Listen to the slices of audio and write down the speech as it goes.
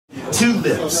Two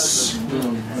lips,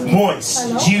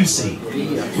 moist, juicy,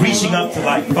 reaching up to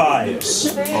light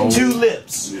fires. Two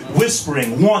lips,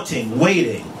 whispering, wanting,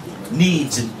 waiting,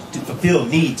 needs and to fulfill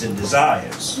needs and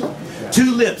desires.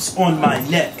 Two lips on my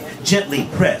neck, gently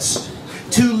pressed.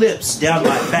 Two lips down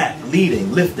my back,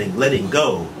 leading, lifting, letting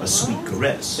go, a sweet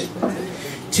caress.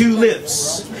 Two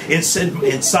lips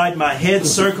inside my head,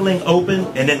 circling, open,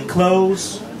 and then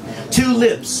close. Two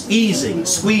lips, easing,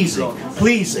 squeezing,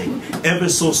 pleasing, ever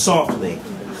so softly,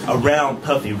 a round,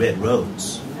 puffy red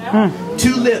rose.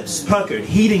 Two lips puckered,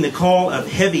 heeding the call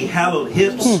of heavy, hallowed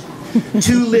hips.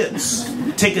 Two lips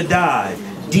take a dive,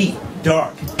 deep,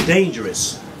 dark,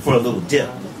 dangerous, for a little dip.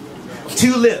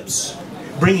 Two lips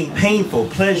bringing painful,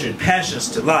 pleasured passions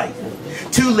to life.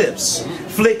 Two lips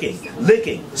flicking,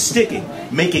 licking, sticking,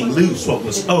 making loose what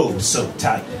was oh so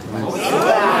tight.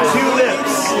 Two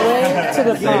lips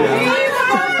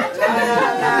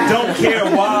don't care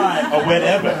why or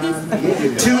whatever.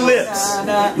 Two lips,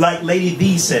 like Lady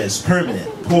V says, permanent,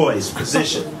 poised,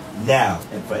 position, now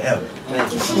and forever.